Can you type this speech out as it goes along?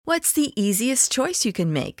What's the easiest choice you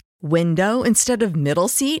can make? Window instead of middle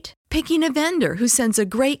seat? Picking a vendor who sends a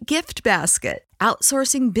great gift basket?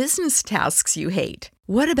 Outsourcing business tasks you hate?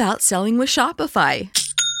 What about selling with Shopify?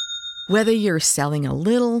 Whether you're selling a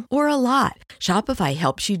little or a lot, Shopify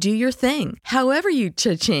helps you do your thing, however you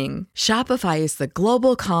cha-ching. Shopify is the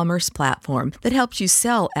global commerce platform that helps you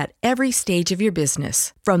sell at every stage of your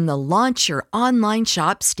business. From the launch your online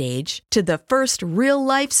shop stage to the first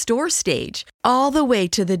real-life store stage, all the way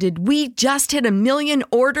to the did we just hit a million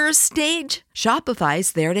orders stage.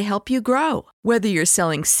 Shopify's there to help you grow. Whether you're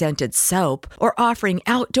selling scented soap or offering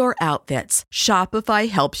outdoor outfits, Shopify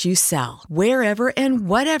helps you sell. Wherever and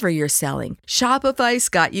whatever you're selling, Shopify's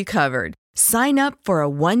got you covered. Sign up for a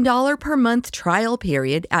 $1 per month trial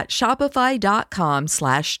period at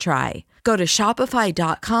shopify.com/try. Go to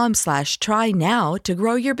shopify.com/try now to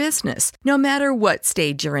grow your business, no matter what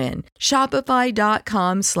stage you're in.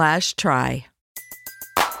 Shopify.com/try.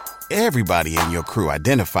 Everybody in your crew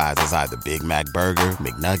identifies as either Big Mac Burger,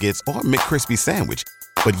 McNuggets, or McCrispy Sandwich.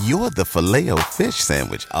 But you're the Filet-O-Fish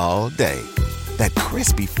Sandwich all day. That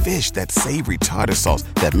crispy fish, that savory tartar sauce,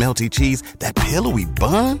 that melty cheese, that pillowy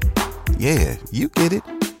bun. Yeah, you get it.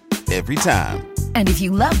 Every time. And if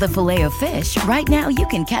you love the Filet-O-Fish, right now you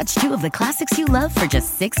can catch two of the classics you love for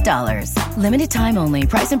just $6. Limited time only.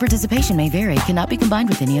 Price and participation may vary. Cannot be combined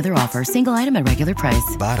with any other offer. Single item at regular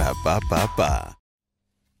price. Ba-da-ba-ba-ba.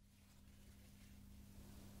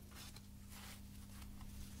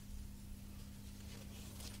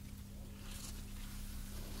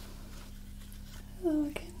 Hello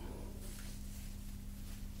again.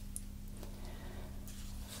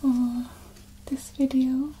 For this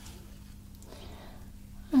video,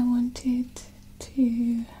 I wanted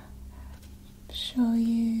to show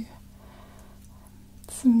you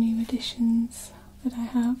some new additions that I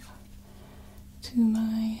have to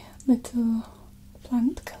my little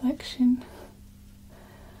plant collection.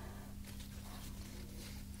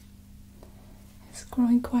 It's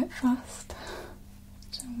growing quite fast,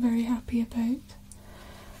 which I'm very happy about.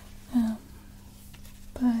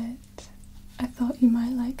 But I thought you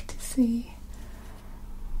might like to see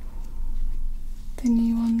the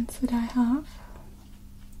new ones that I have,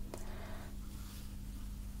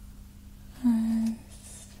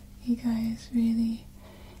 as you guys really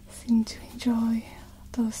seem to enjoy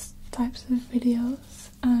those types of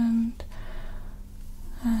videos, and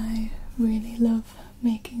I really love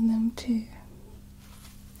making them too.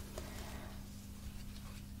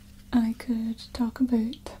 I could talk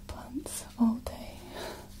about plants all day.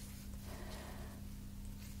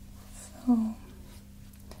 So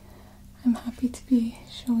I'm happy to be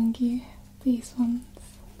showing you these ones.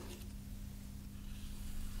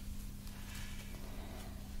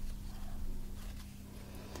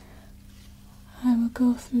 I will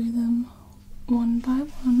go through them one by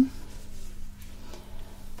one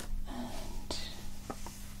and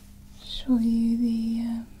show you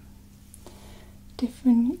the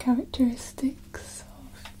different characteristics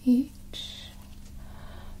of each.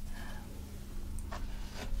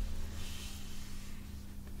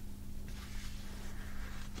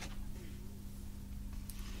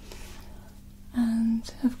 And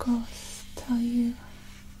of course tell you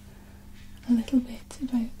a little bit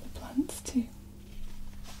about the plants too.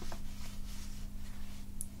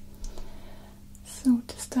 So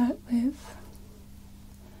to start with,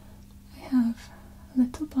 I have a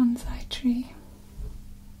little bonsai tree.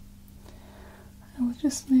 I will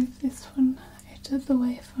just move this one out of the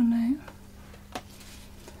way for now.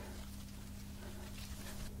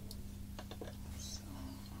 So,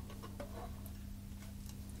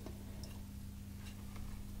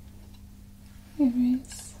 here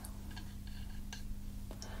is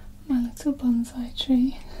my little bonsai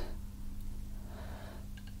tree.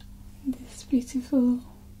 This beautiful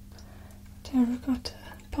terracotta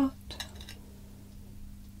pot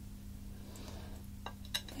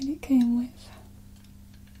that it came with.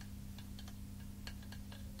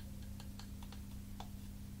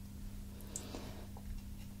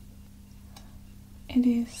 It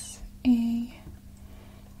is a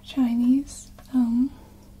Chinese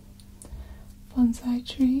bonsai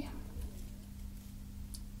tree.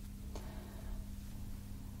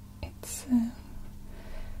 It's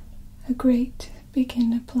a great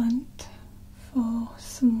beginner plant for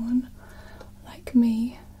someone like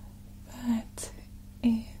me that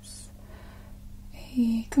is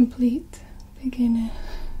a complete beginner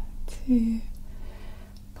to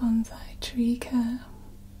bonsai tree care.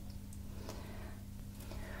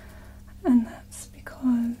 And that's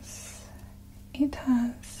because it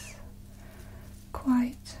has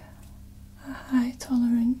quite a high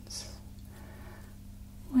tolerance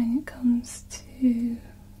when it comes to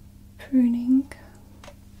pruning.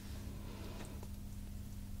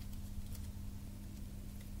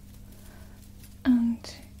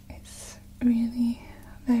 And it's really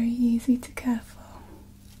very easy to care for.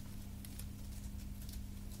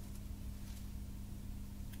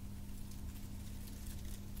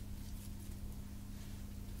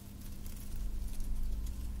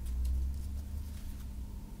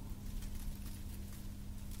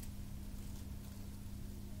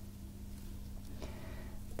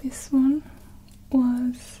 This one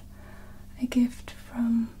was a gift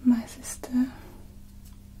from my sister.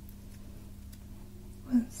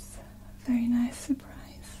 It was a very nice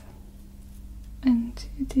surprise, and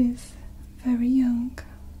it is very young,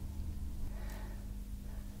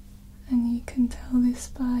 and you can tell this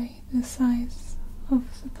by the size of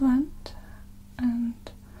the plant,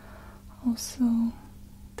 and also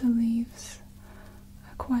the leaves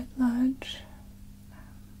are quite large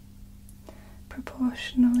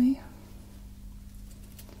proportionally,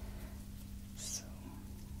 so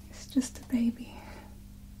it's just a baby.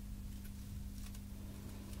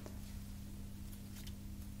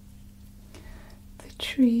 The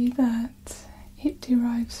tree that it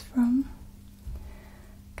derives from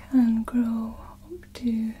can grow up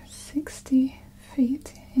to 60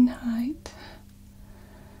 feet in height.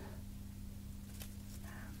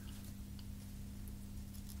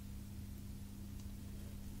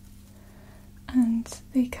 And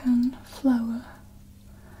they can flower,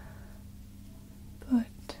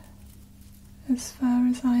 but as far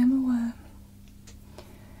as I am aware,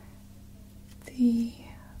 the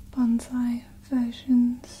bonsai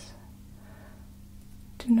versions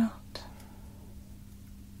do not,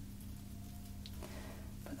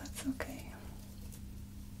 but that's okay.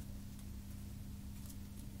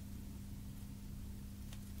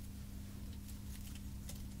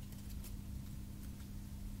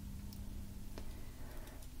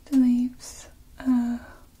 The leaves are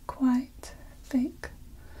quite thick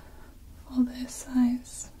for their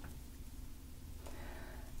size,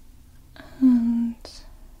 and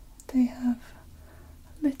they have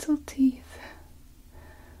little teeth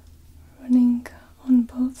running on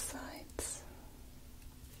both sides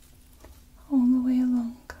all the way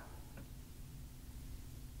along.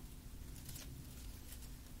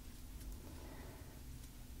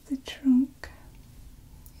 The trunk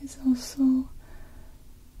is also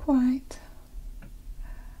quite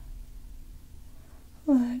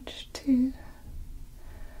large too,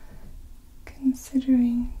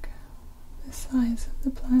 considering the size of the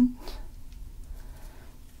plant.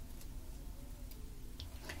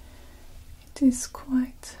 It is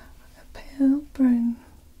quite a pale brown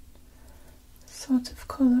sort of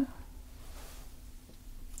colour,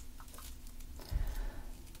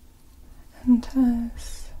 and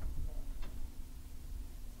has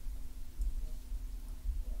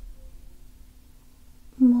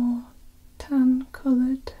more tan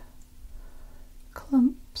coloured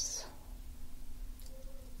clumps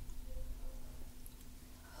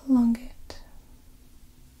along it.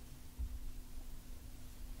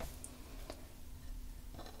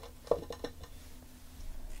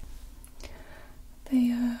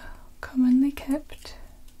 They are commonly kept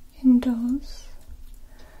indoors,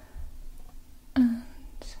 and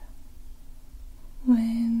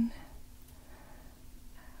when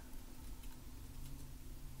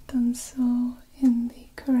done so in the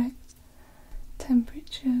correct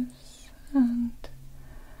temperatures and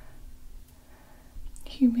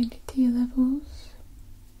humidity levels,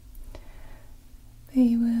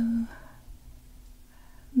 they will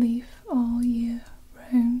leaf all year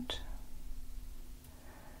round.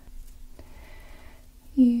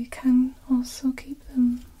 You can also keep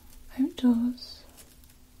them outdoors,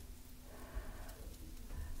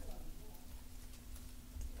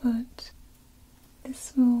 but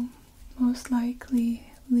this will most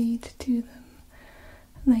likely lead to them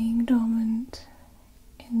laying dormant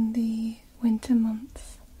in the winter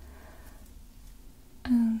months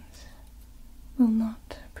and will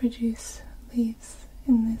not produce leaves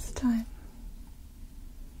in this time.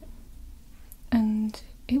 And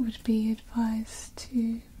it would be advised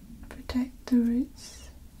to protect the roots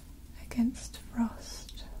against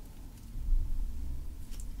frost.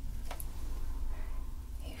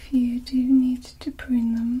 If you do need to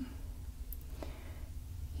prune them,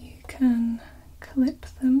 you can clip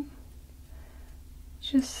them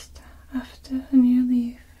just after a new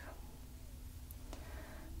leaf,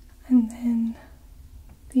 and then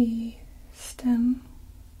the stem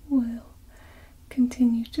will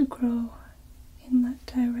continue to grow in that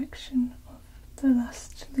direction of the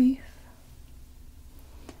last leaf.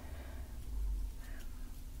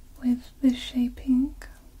 With the shaping,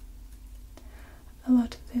 a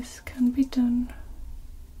lot of this can be done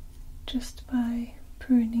just by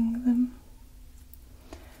pruning them.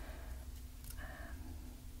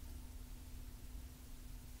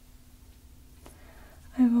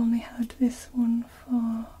 I've only had this one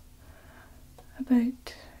for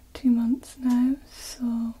about 2 months now,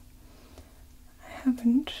 so I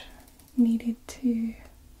haven't needed to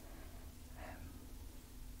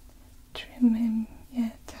trim him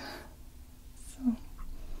yet, so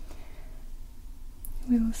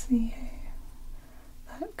we'll see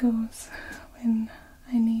how that goes when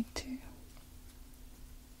I need to.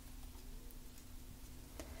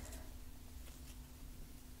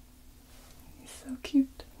 He's so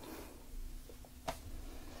cute.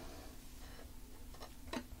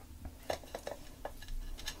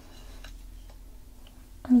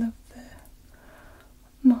 I love the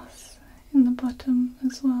moss in the bottom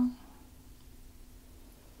as well.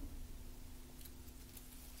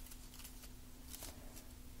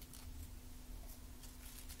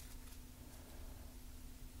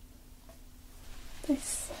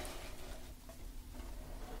 This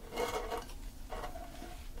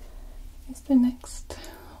is the next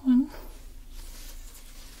one.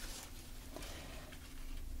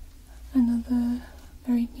 Another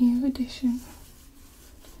very new addition.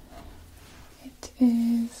 It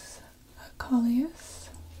is a Coleus,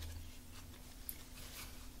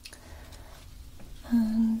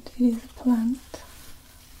 and it is a plant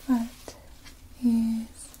that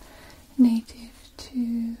is native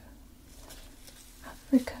to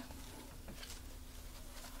Africa.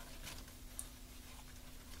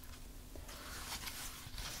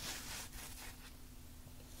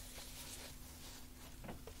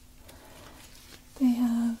 They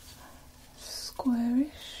have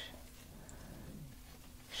squarish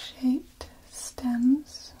shaped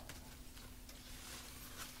stems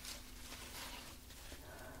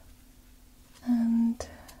and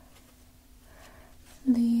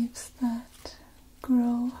leaves that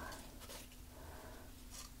grow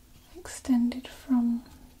extended from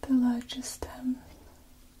the larger stem.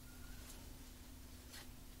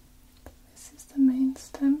 This is the main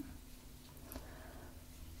stem,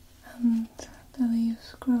 and the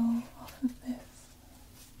leaves grow off of this.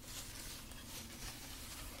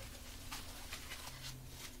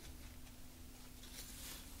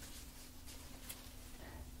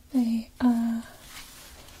 They are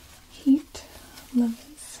heat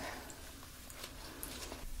lovers,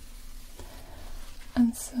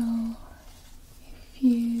 and so if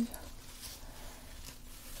you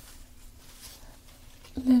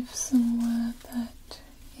live somewhere that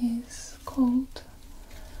is cold,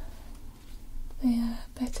 they are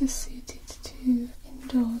better suited to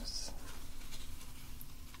indoors.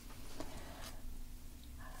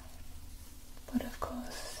 But of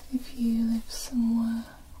course, if you live somewhere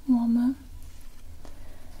warmer,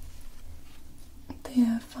 they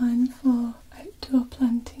are fine for outdoor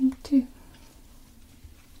planting too.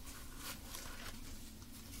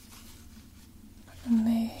 And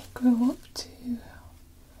they grow up to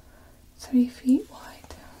 3 feet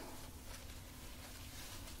wide.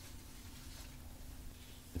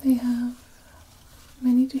 They have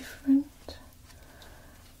many different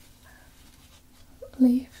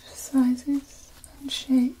leaf sizes and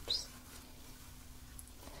shapes,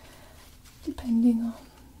 depending on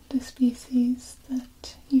the species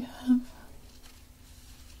that you have.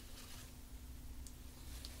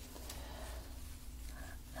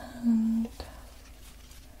 And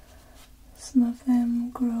some of them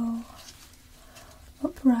grow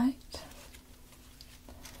upright,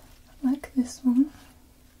 like this one.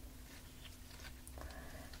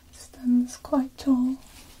 It stands quite tall.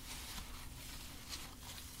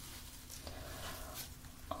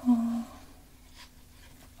 Or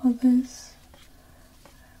others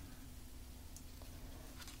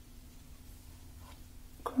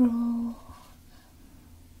grow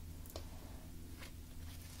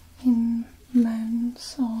in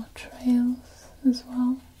mounds or trails as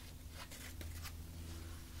well.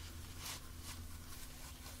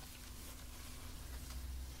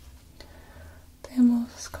 They are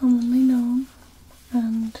most commonly known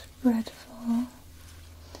and bred for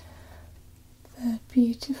their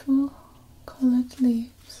beautiful coloured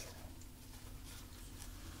leaves,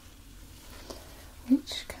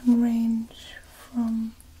 which can range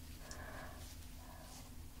from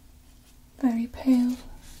very pale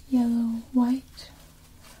yellow-white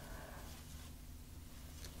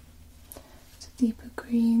to deeper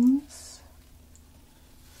greens,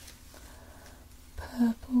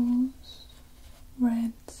 purples,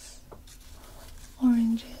 reds,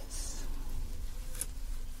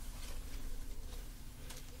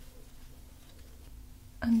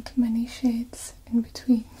 shades in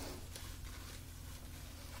between.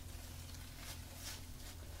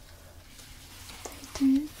 They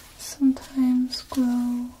do sometimes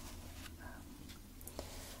grow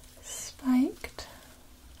spiked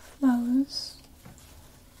flowers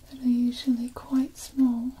that are usually quite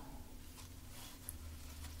small.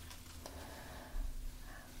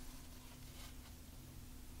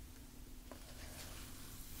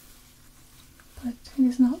 But it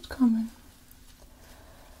is not common.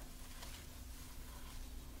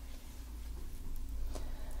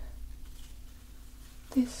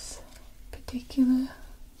 This particular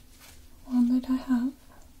one that I have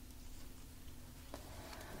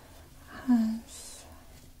has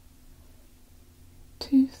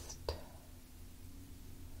toothed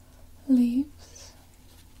leaves,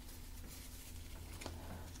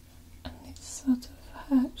 and it's sort of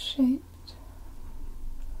heart-shaped,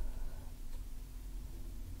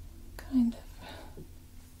 kind of.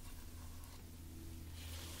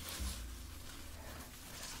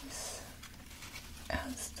 This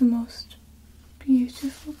has the most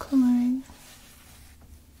beautiful colouring.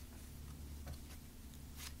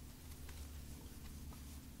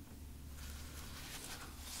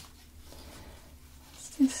 It's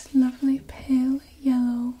this lovely pale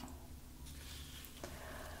yellow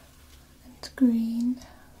and green,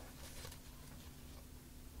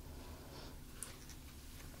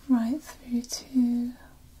 right through to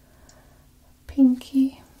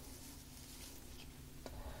pinky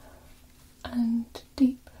and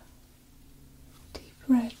deep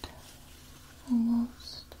red,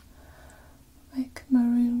 almost like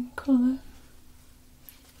maroon colour,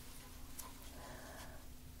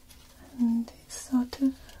 and it's sort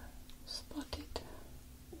of spotted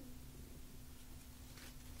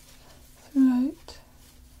throughout,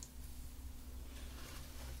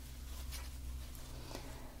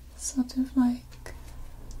 sort of like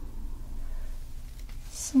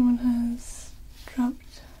someone has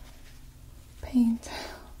dropped paint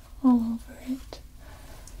all over it.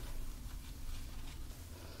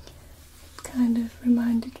 It kind of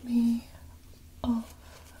reminded me of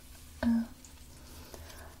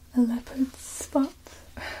a leopard spot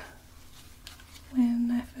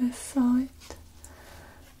when I first saw it,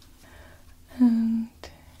 and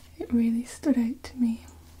it really stood out to me.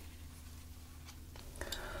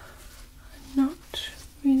 I'm not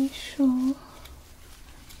really sure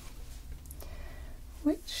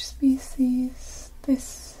which species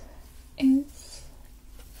this is.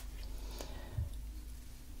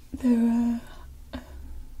 There are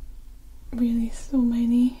really so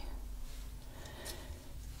many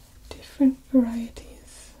different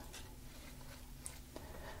varieties,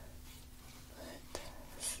 but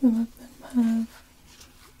some of them have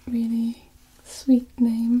really sweet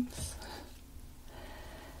names,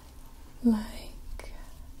 like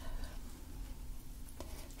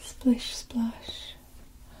Splish Splash,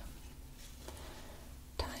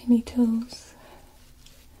 Tiny Toes,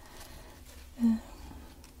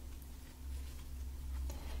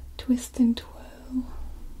 Twist and Twirl,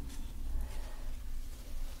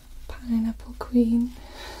 Pineapple Queen,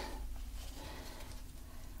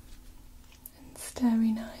 and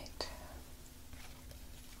Starry Night.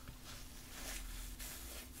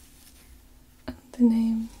 And the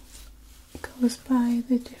name goes by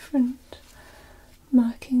the different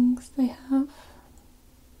markings they have.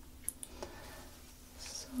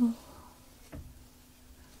 So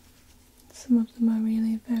some of them are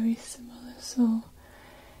really very similar, so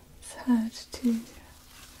it's hard to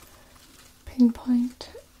pinpoint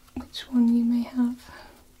which one you may have.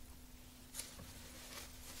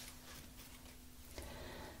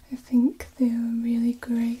 I think they are really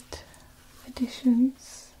great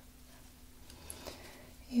additions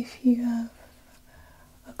if you have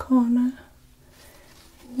a corner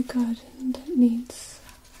in the garden that needs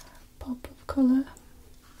a pop of colour,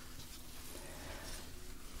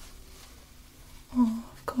 or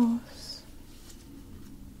of course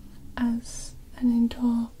as an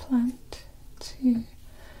indoor plant to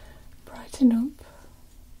brighten up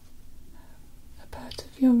a part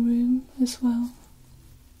of your room as well.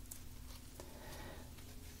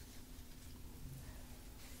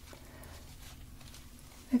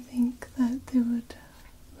 I think that they would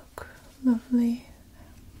look lovely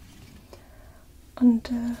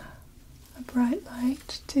under a bright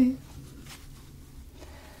light too,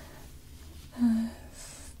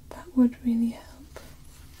 as that would really help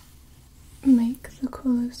make the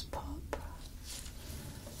colours pop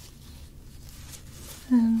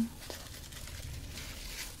and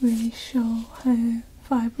really show how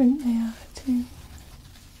vibrant they are too.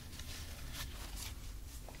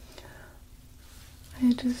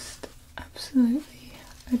 I just absolutely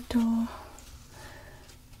adore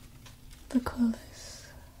the colours.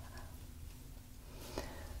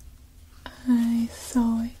 I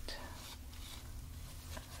saw it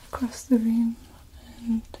across the room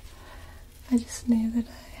and I just knew that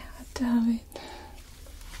I had to have it.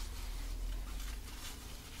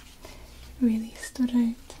 It really stood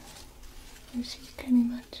out, as you can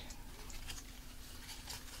imagine.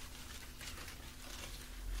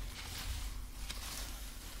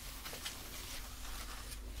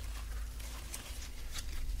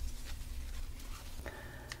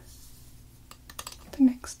 The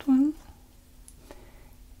next one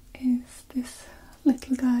is this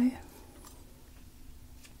little guy.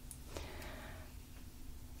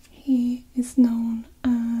 He is known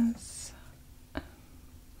as a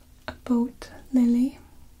boat lily,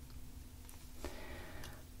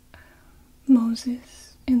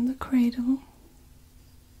 Moses in the cradle,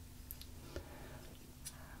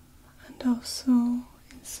 and also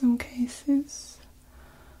in some cases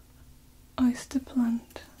oyster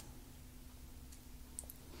plant.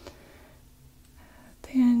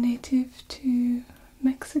 They are native to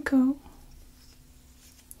Mexico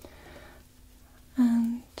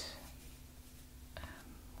and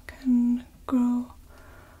can grow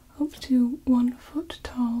up to 1 foot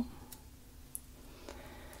tall.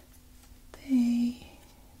 They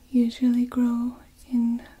usually grow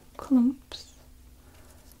in clumps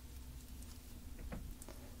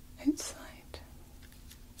outside.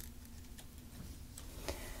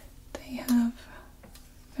 They have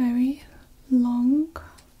very long,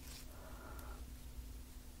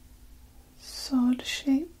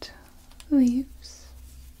 sword-shaped leaves,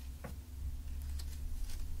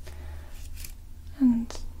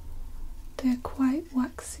 and they're quite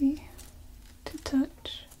waxy to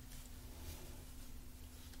touch.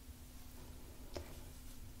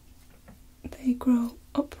 They grow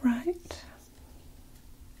upright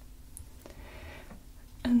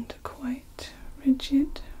and quite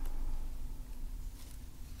rigid.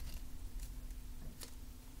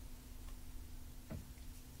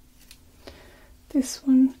 This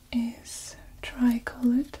one is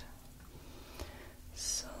tricoloured,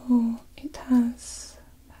 so it has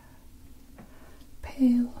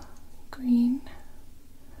pale green,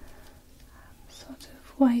 sort of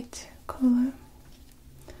white colour,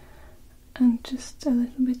 and just a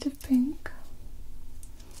little bit of pink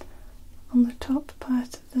on the top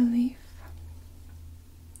part of the leaf.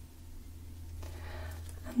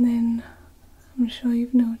 And then, I'm sure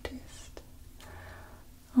you've noticed,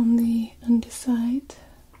 on the underside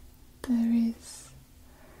there is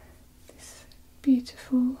this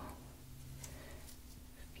beautiful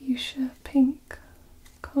fuchsia pink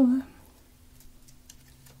colour.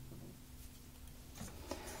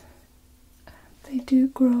 They do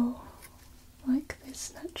grow like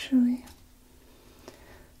this naturally,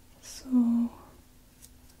 so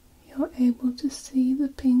you're able to see the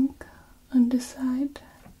pink underside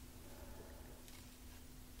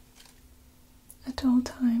at all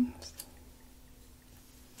times.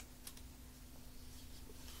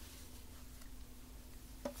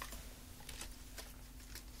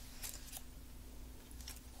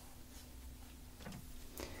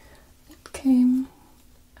 It came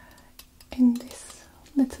in this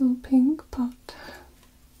little pink pot,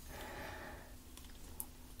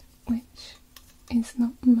 which is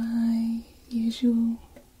not my usual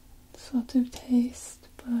sort of taste,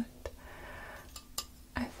 but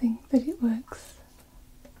I think that it works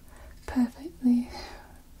perfectly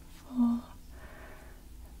for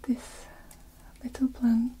this little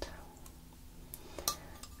plant,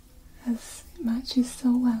 as it matches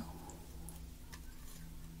so well.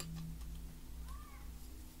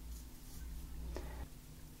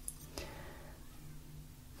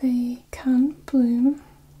 They can bloom,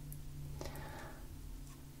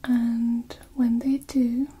 and when they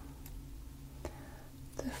do,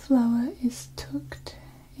 the flower is tucked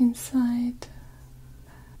inside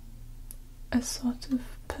a sort of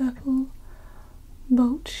purple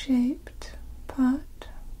boat-shaped part,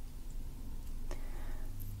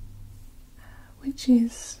 which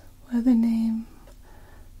is where the name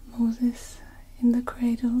Moses in the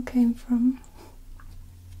cradle came from.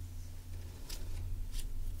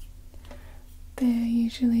 They're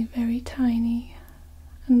usually very tiny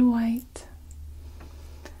and white,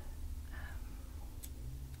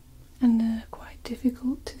 and are quite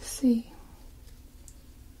difficult to see.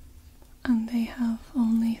 And they have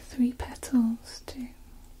only 3 petals too.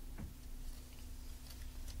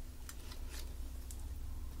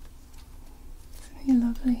 Isn't he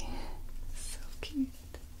lovely? So cute.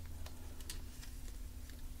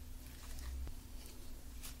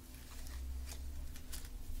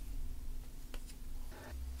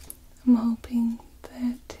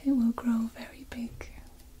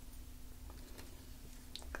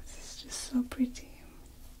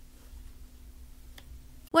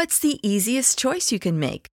 What's the easiest choice you can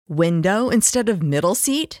make? Window instead of middle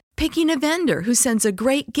seat? Picking a vendor who sends a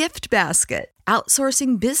great gift basket?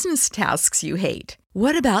 Outsourcing business tasks you hate?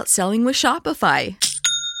 What about selling with Shopify?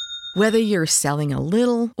 Whether you're selling a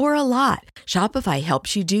little or a lot, Shopify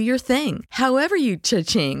helps you do your thing, however you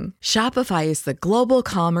cha-ching. Shopify is the global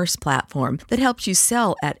commerce platform that helps you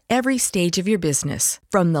sell at every stage of your business.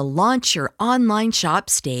 From the launch your online shop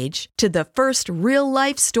stage to the first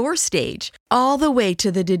real-life store stage, all the way to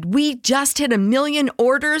the did we just hit a million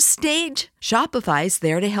orders stage. Shopify's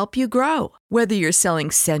there to help you grow. Whether you're selling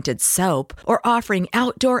scented soap or offering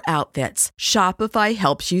outdoor outfits, Shopify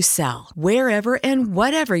helps you sell. Wherever and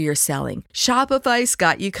whatever you're selling, Shopify's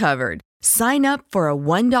got you covered. Sign up for a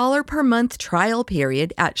 $1 per month trial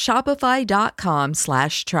period at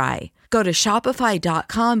shopify.com/try. Go to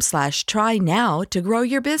shopify.com/try now to grow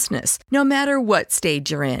your business, no matter what stage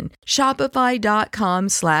you're in.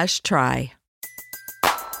 Shopify.com/try.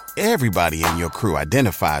 Everybody in your crew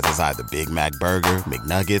identifies as either Big Mac Burger,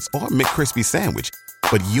 McNuggets, or McCrispy Sandwich.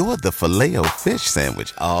 But you're the Filet-O-Fish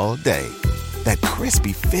Sandwich all day. That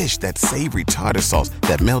crispy fish, that savory tartar sauce,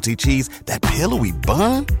 that melty cheese, that pillowy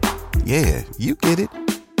bun. Yeah, you get it.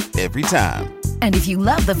 Every time. And if you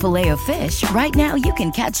love the Filet-O-Fish, right now you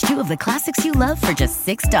can catch two of the classics you love for just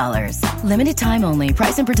 $6. Limited time only.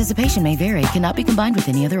 Price and participation may vary. Cannot be combined with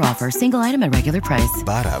any other offer. Single item at regular price.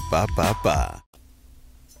 Ba-da-ba-ba-ba.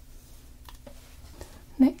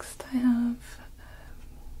 Next I have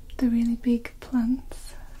the really big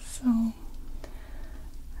plants, so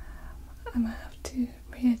I might have to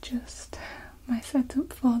readjust my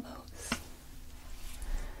setup for those.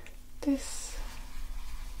 This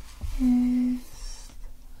is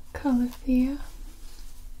Calathea.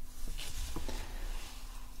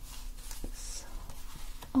 It's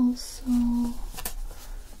also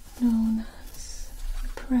known as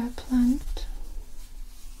prayer plant.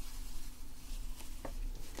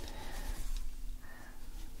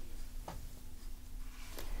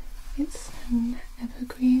 It's an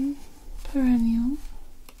evergreen perennial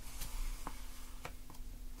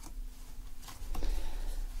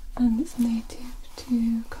and it's native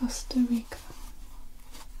to Costa Rica.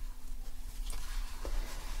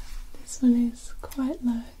 This one is quite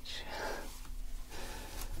large.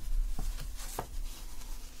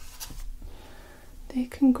 They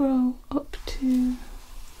can grow up to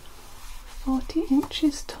 40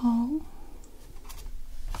 inches tall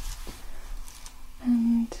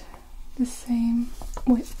and the same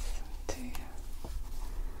width too,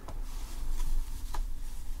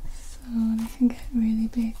 so they can get really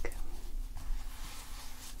big.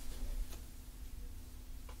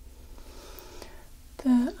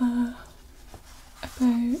 There are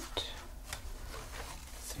about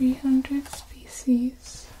 300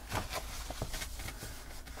 species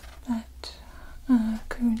that are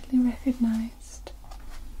currently recognised.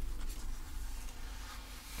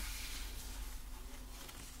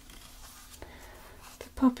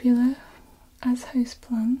 Popular as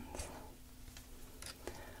houseplants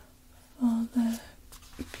for their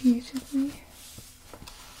beautifully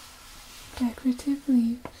decorative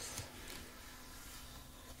leaves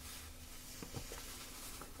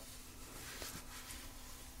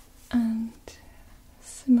and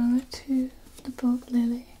similar to the boat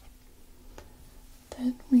lily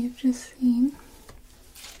that we've just seen,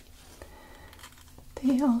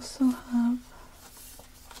 they also have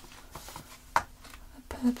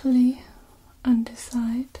purpley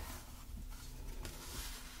underside,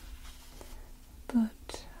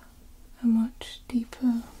 but a much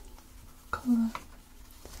deeper colour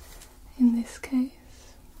in this case.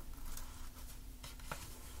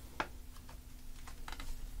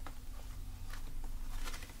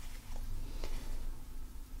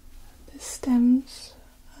 The stems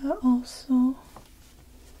are also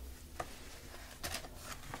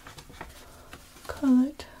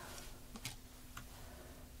coloured.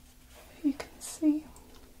 You can see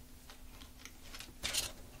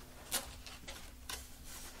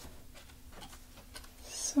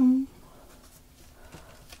some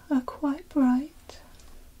are quite bright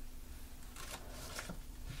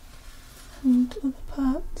and other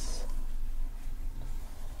parts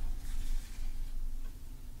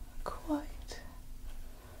are quite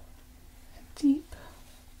a deep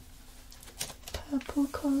purple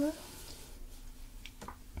colour.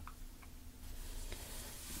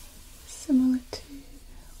 Similar to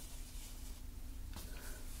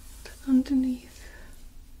the underneath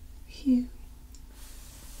hue.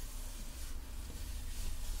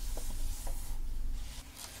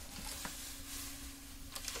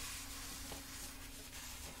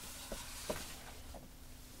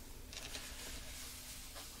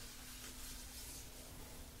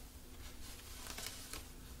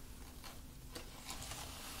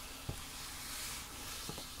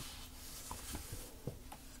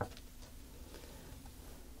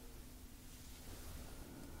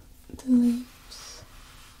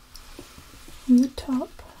 from the top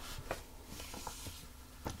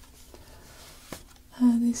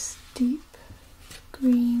this deep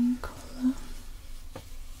green colour,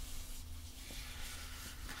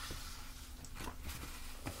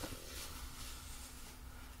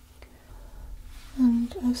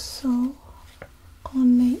 and are so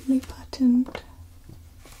ornately patterned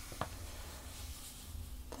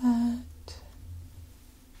that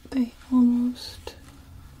they almost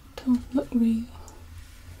don't look real.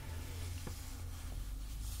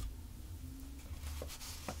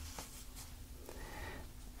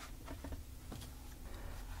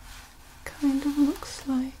 Kind of looks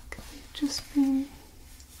like they've just been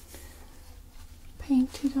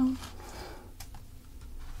painted on.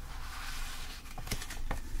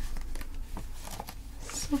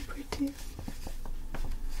 So pretty.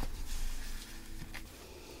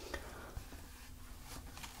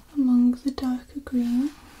 Among the darker green,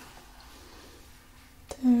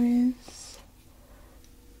 there is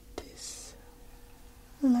this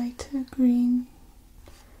lighter green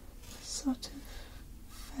sort of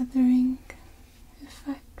feathering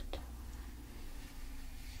effect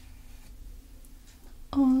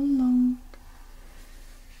all along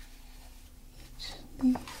each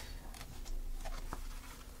leaf.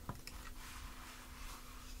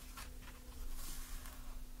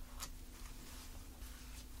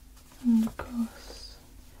 And across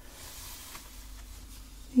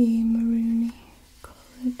the maroony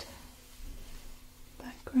coloured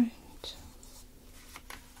background.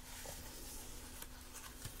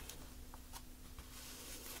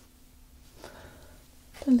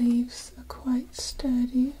 The leaves are quite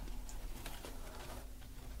sturdy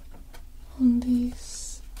on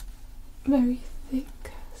these very thick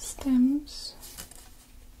stems.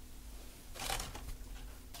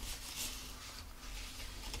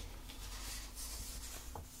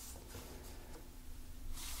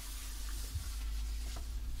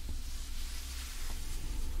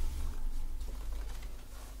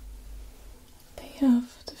 They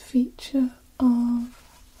have the feature of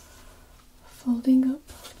folding up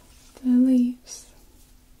their leaves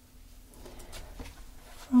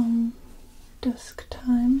from dusk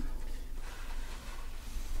time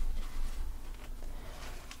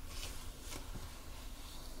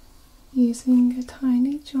using a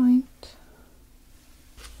tiny joint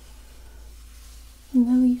in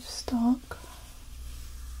the leaf stalk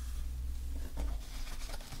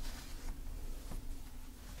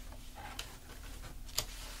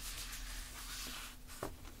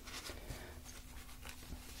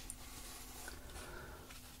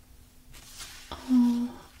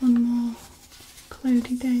on more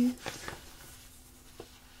cloudy days.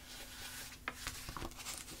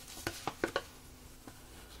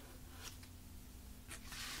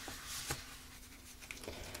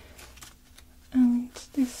 And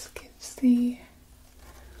this gives the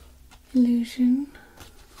illusion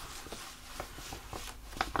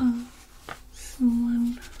of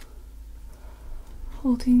someone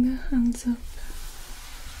holding their hands up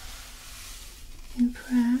in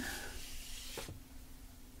prayer.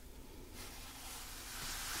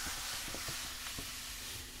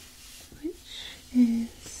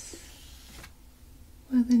 Is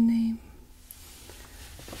where the name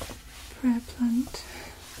prayer plant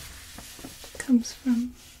comes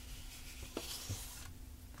from.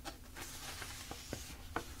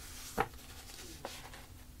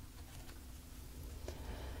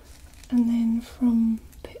 And then from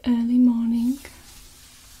the early morning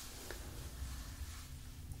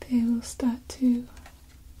they will start to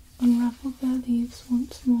unravel their leaves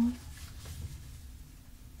once more.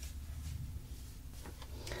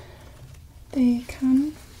 They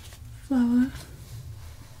can flower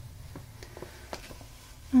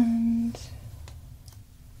and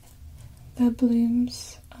their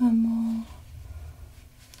blooms are more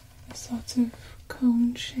a sort of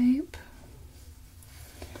cone shape.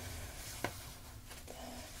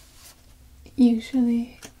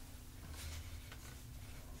 Usually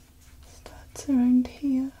starts around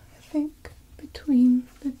here, I think, between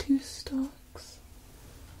the two stalks.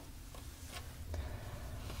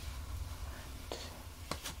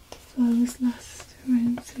 Flowers last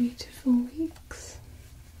around 3 to 4 weeks.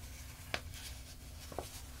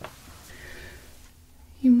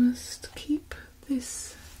 You must keep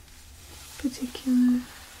this particular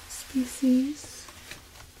species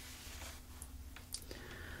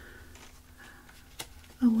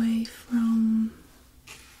away from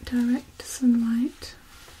direct sunlight,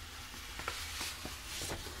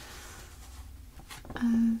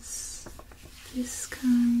 as this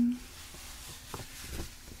can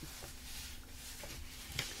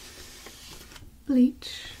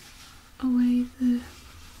bleach away the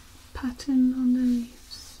pattern on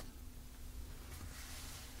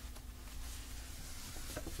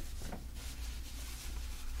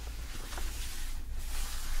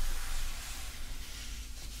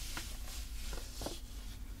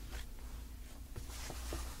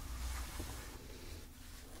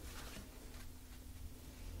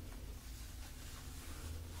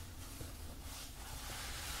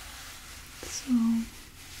so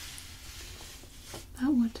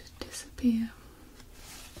that would disappear,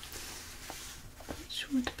 which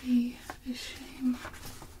would be a shame.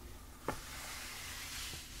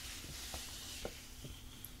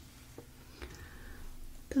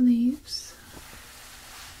 The leaves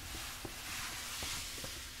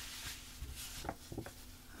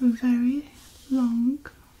are very long,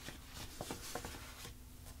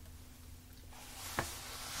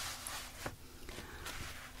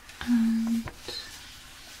 and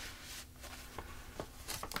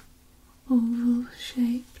oval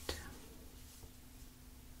shaped.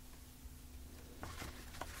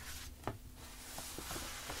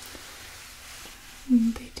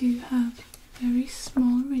 And they do have very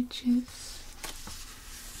small ridges.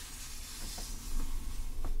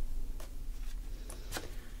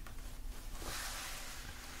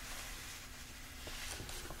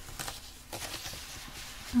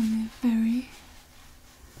 And they're very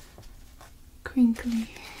crinkly.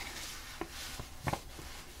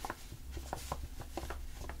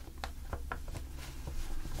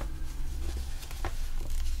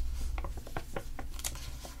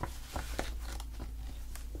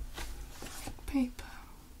 Paper.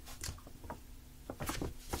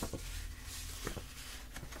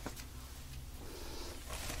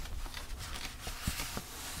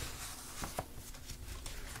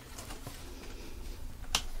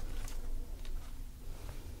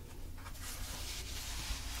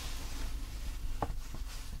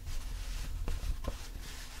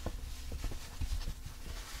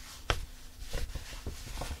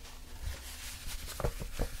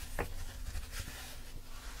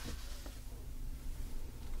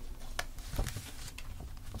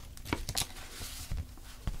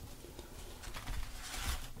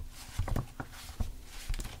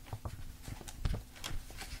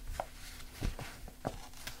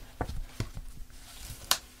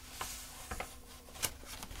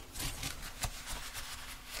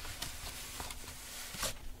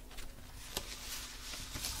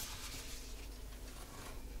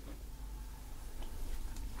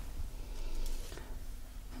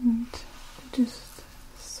 And I just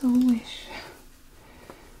so wish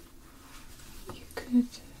you could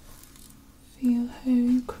feel how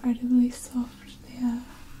incredibly soft they are.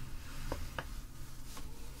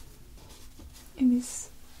 It is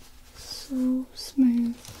so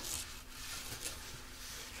smooth,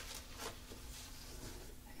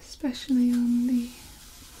 especially on the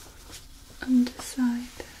underside.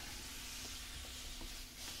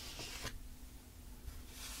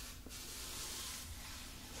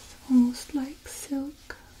 Almost like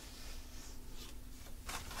silk.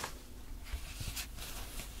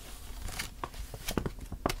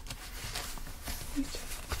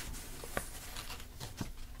 Beautiful.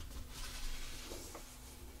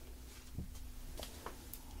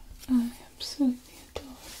 I absolutely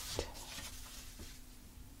adore it.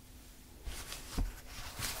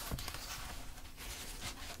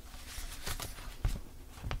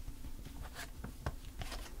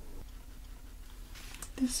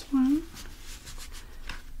 This one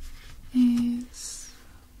is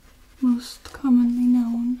most commonly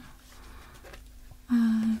known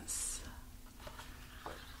as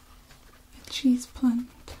a cheese plant.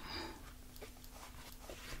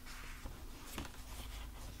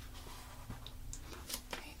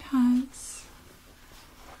 It has,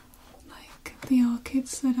 like the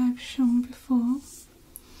orchids that I've shown before,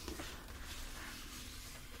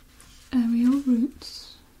 aerial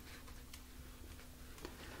roots.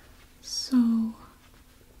 So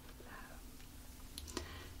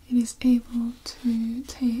it is able to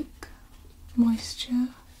take moisture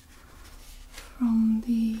from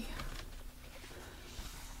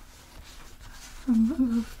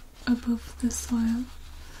above the soil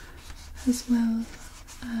as well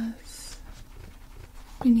as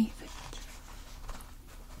beneath it.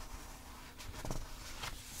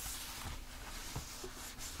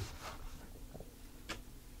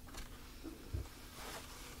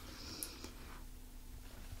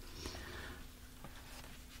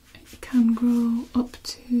 Can grow up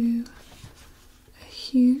to a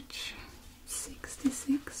huge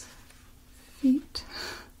 66 feet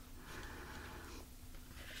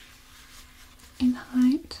in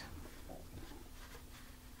height,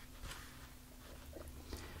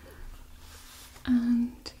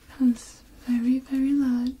 and it has very, very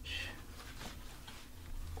large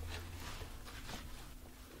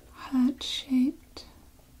heart-shaped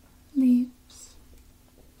leaves.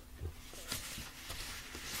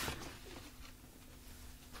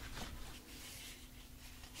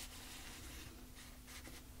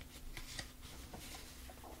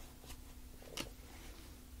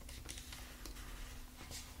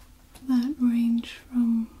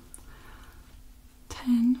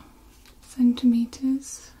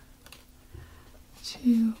 centimeters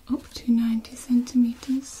to up to 90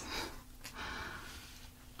 centimeters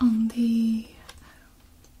on the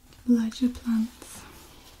larger plants.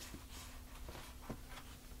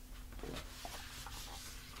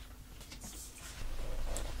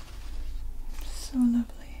 So lovely.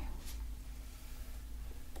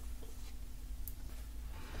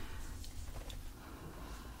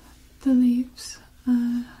 The leaves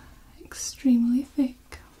are extremely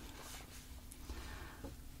thick,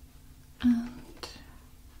 and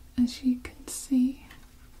as you can see,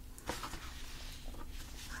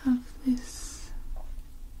 have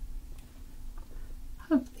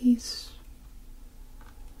these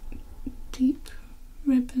deep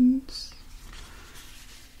ribbons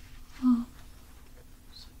or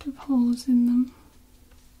sort of holes in them.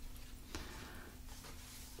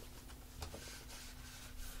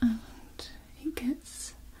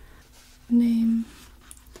 Gets the name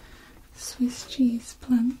Swiss cheese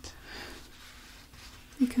plant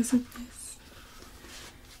because of this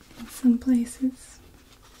in some places.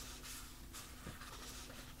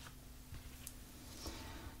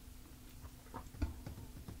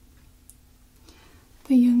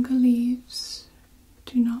 The younger leaves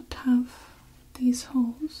do not have these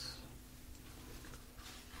holes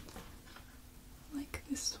like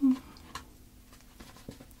this one.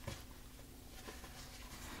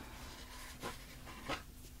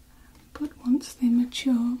 But once they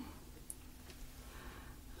mature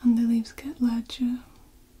and the leaves get larger,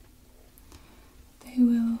 they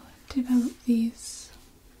will develop these.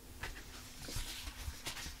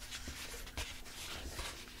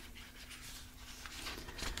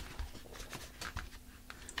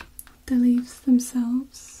 The leaves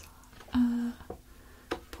themselves are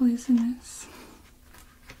poisonous,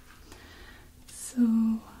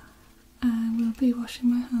 so I will be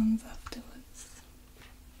washing my hands afterwards.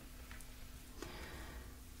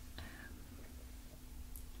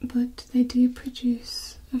 But they do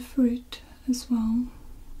produce a fruit as well.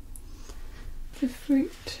 The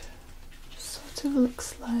fruit sort of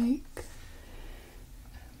looks like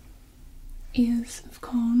ears of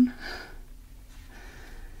corn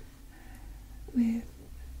with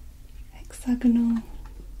hexagonal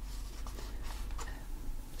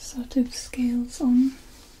sort of scales on.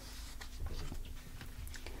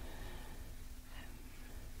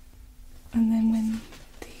 And then when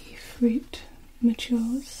the fruit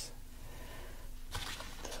matures,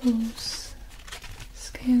 those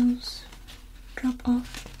scales drop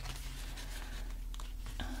off,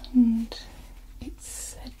 and it's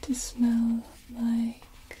said to smell like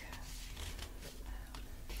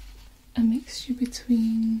a mixture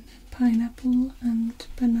between pineapple and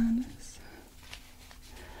bananas,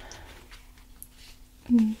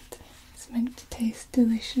 and it's meant to taste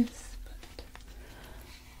delicious, but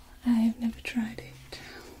I have never tried it.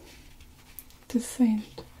 It does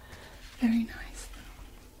sound very nice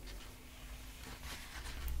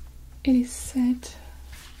though. It is said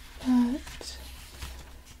that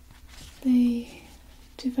they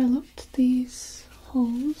developed these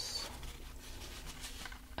holes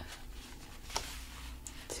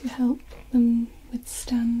to help them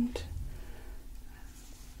withstand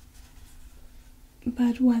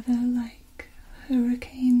bad weather like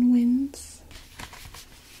hurricane winds,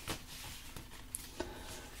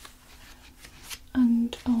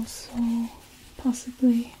 and also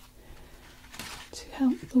possibly to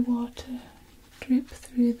help the water drip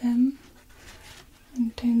through them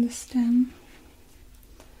and down the stem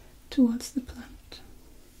towards the plant.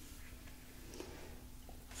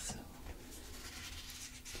 So,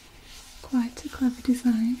 quite a clever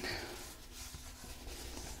design.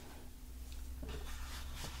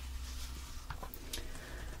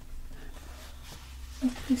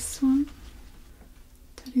 Like this one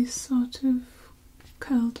that is sort of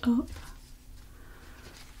curled up.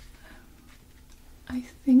 I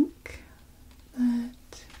think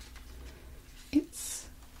that it's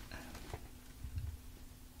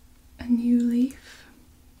a new leaf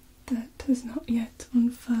that has not yet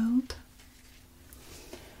unfurled.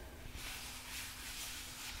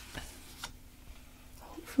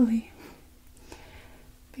 Hopefully,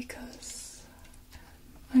 because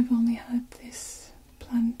I've only had this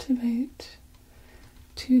plant about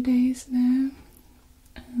 2 days now,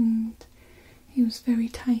 and he was very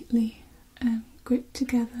tightly gripped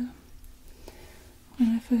together when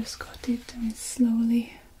I first got it, and it's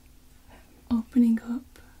slowly opening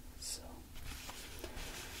up, so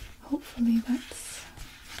hopefully that's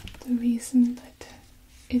the reason that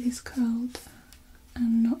it is curled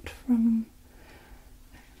and not from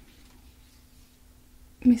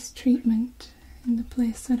mistreatment in the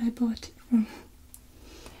place that I bought it from.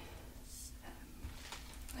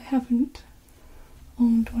 haven't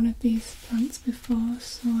owned one of these plants before,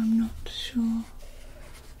 so I'm not sure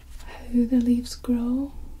how the leaves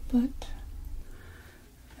grow, but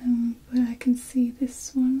I can see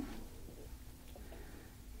this one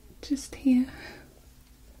just here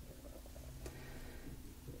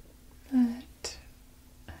that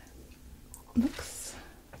looks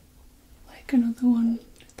like another one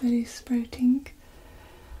that is sprouting.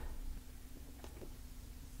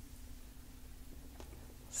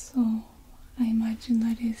 So I imagine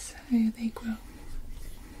that is how they grow.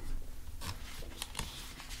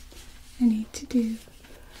 I need to do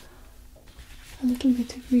a little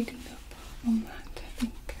bit of reading up on that, I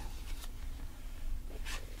think.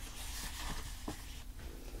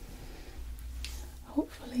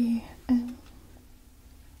 Hopefully,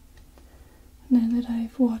 now that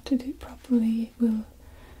I've watered it properly, it will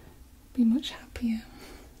be much happier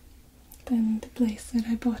than the place that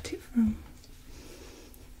I bought it from.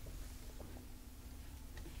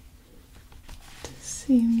 It does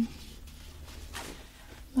seem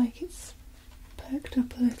like it's perked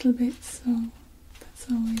up a little bit, so that's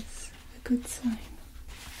always a good sign.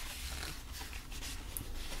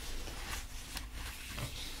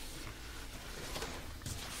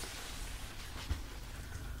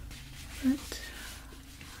 But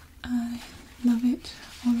I love it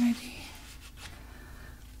already,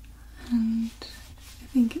 and I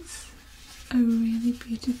think it's a really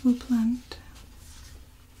beautiful plant.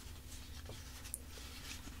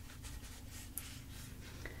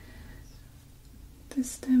 The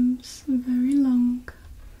stems are very long,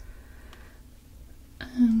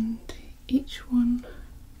 and each one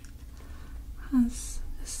has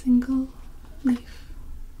a single leaf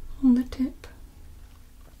on the tip.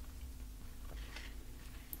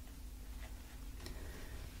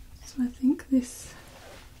 So I think this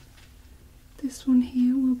one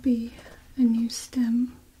here will be a new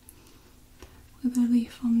stem with a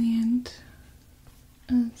leaf on the end,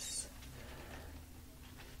 as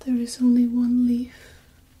there is only one leaf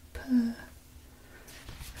per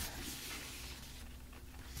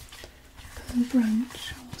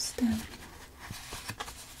branch or stem.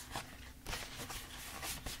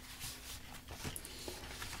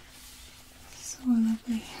 So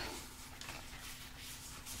lovely.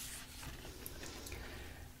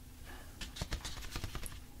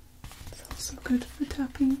 It's also good for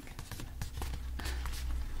tapping,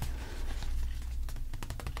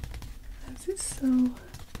 as it's so,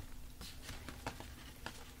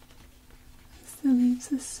 as the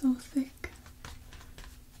leaves are so thick.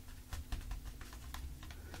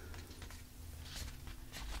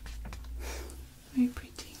 Very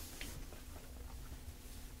pretty.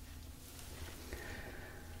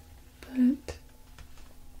 But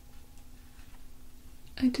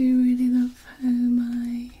I do really love how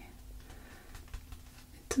my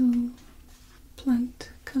little plant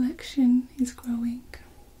collection is growing,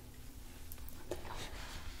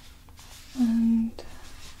 and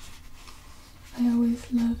I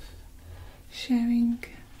always love sharing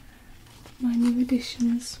my new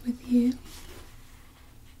additions with you,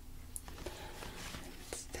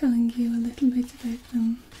 and telling you a little bit about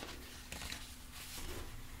them.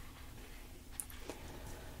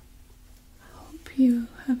 I hope you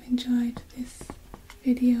have enjoyed this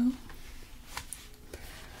video.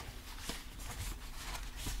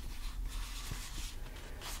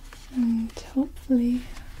 And hopefully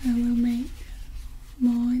I will make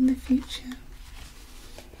more in the future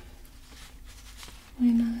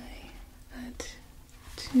when I add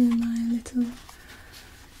to my little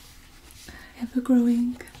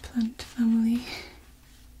ever-growing plant family.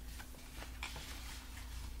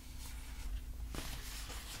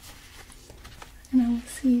 And I will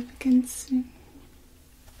see you again soon.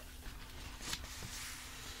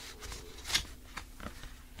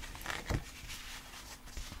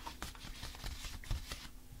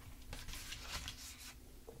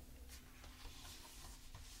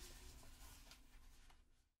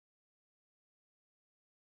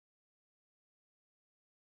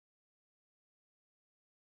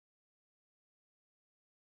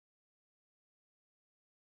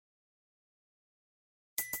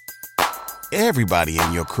 Everybody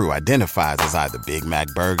in your crew identifies as either Big Mac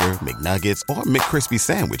Burger, McNuggets, or McCrispy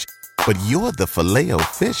Sandwich. But you're the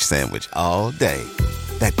Filet-O-Fish Sandwich all day.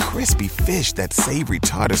 That crispy fish, that savory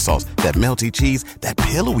tartar sauce, that melty cheese, that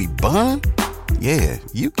pillowy bun. Yeah,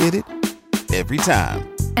 you get it. Every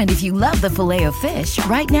time. And if you love the Filet-O-Fish,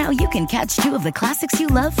 right now you can catch two of the classics you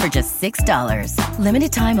love for just $6.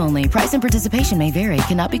 Limited time only. Price and participation may vary.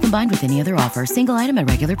 Cannot be combined with any other offer. Single item at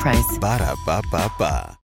regular price. Ba-da-ba-ba-ba.